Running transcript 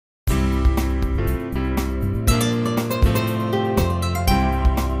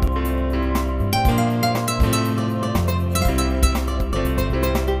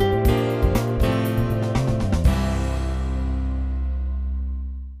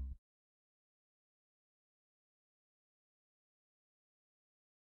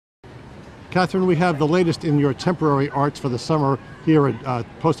Catherine, we have the latest in your temporary arts for the summer here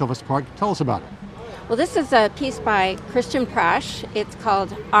at Post Office Park. Tell us about it. Well, this is a piece by Christian Prasch. It's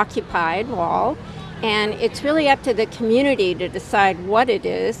called Occupied Wall, and it's really up to the community to decide what it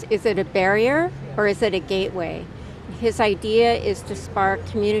is. Is it a barrier or is it a gateway? His idea is to spark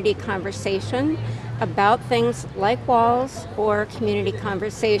community conversation about things like walls or community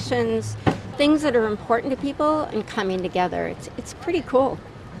conversations, things that are important to people and coming together. It's pretty cool.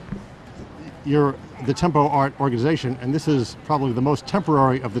 You're the TempoArt organization, and this is probably the most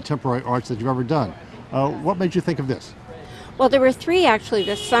temporary of the temporary arts that you've ever done. What made you think of this? Well, there were 3 actually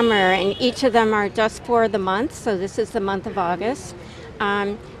this summer, and each of them are just for the month, so this is the month of August.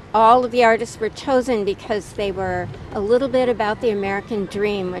 All of the artists were chosen because they were a little bit about the American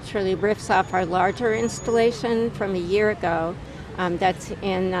dream, which really riffs off our larger installation from a year ago that's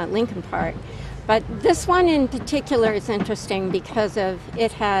in Lincoln Park. But this one in particular is interesting because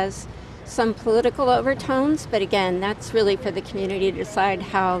it has some political overtones, but again, that's really for the community to decide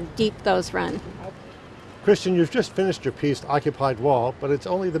how deep those run. Christian, you've just finished your piece, Occupied Wall, but it's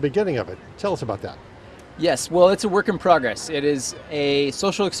only the beginning of it. Tell us about that. Yes, well, it's a work in progress. It is a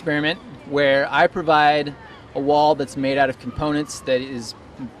social experiment where I provide a wall that's made out of components that is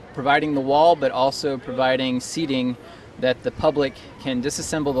providing the wall, but also providing seating that the public can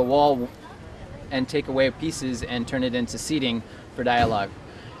disassemble the wall and take away pieces and turn it into seating for dialogue.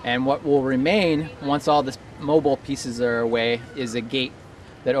 And what will remain once all the mobile pieces are away is a gate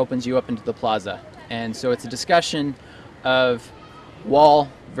that opens you up into the plaza. And so it's a discussion of wall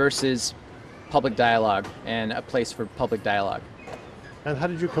versus public dialogue and a place for public dialogue. And how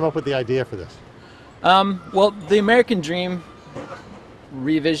did you come up with the idea for this? Well, the American Dream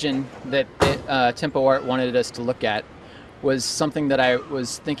revision that TempoArt wanted us to look at was something that I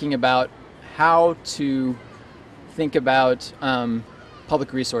was thinking about how to think about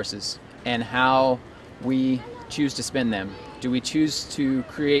public resources and how we choose to spend them. Do we choose to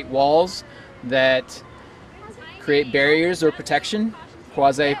create walls that create barriers or protection,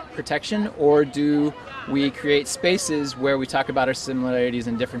 quasi-protection, or do we create spaces where we talk about our similarities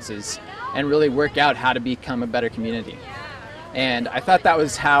and differences and really work out how to become a better community? And I thought that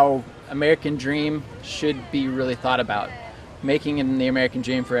was how American Dream should be really thought about, making it the American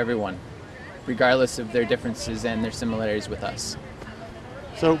Dream for everyone, regardless of their differences and their similarities with us.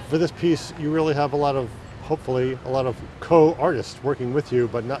 So for this piece, you really have hopefully a lot of co-artists working with you,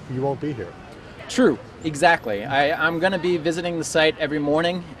 but you won't be here. True, exactly. I'm going to be visiting the site every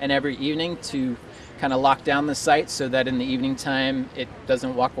morning and every evening to kind of lock down the site so that in the evening time it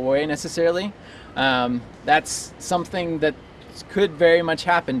doesn't walk away necessarily. That's something that could very much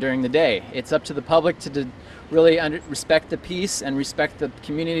happen during the day. It's up to the public to really respect the piece and respect the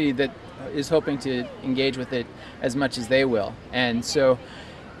community that is hoping to engage with it as much as they will. And so,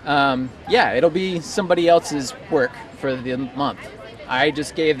 yeah, it'll be somebody else's work for the month. I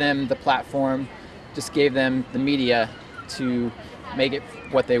just gave them the platform, just gave them the media to make it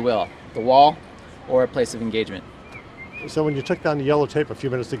what they will, the wall or a place of engagement. So when you took down the yellow tape a few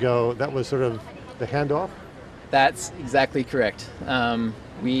minutes ago, that was sort of the handoff? That's exactly correct.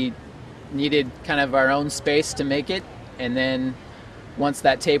 We needed kind of our own space to make it, and then once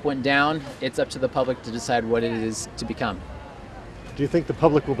that tape went down, it's up to the public to decide what it is to become. Do you think the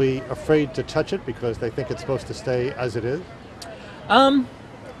public will be afraid to touch it because they think it's supposed to stay as it is?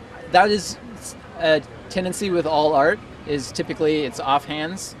 That is a tendency with all art, is typically it's off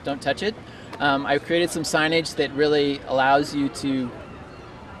hands, don't touch it. I've created some signage that really allows you to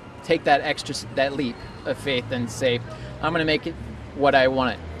take that leap of faith and say, I'm going to make it what I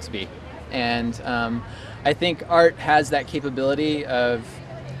want it to be. And I think art has that capability of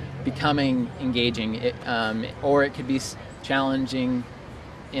becoming engaging, or it could be challenging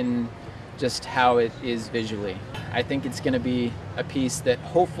in just how it is visually. I think it's going to be a piece that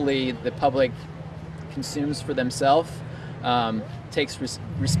hopefully the public consumes for themselves,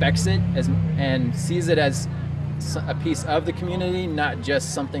 respects it and sees it as a piece of the community, not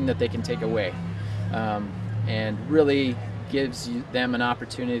just something that they can take away, and really gives them an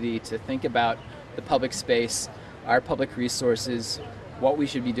opportunity to think about the public space, our public resources, what we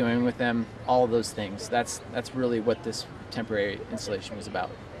should be doing with them, all of those things. That's really what this temporary installation was about.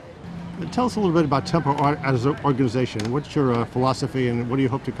 Tell us a little bit about TempoArt as an organization. What's your philosophy and what do you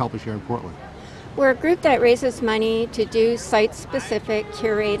hope to accomplish here in Portland? We're a group that raises money to do site-specific,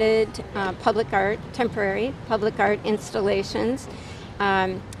 curated public art, temporary public art installations.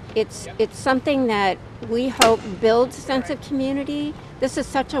 It's something that we hope builds a sense of community. This is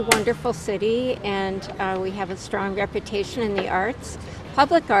such a wonderful city, and we have a strong reputation in the arts.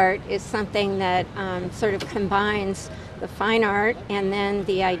 Public art is something that sort of combines the fine art, and then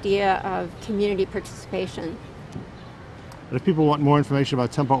the idea of community participation. And if people want more information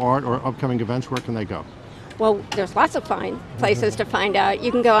about TempoArt or upcoming events, where can they go? Well, there's lots of fine places to find out.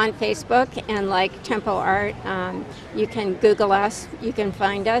 You can go on Facebook and like TempoArt. You can Google us. You can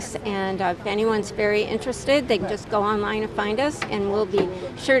find us. And if anyone's very interested, they can just go online and find us. And we'll be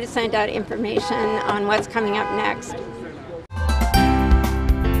sure to send out information on what's coming up next.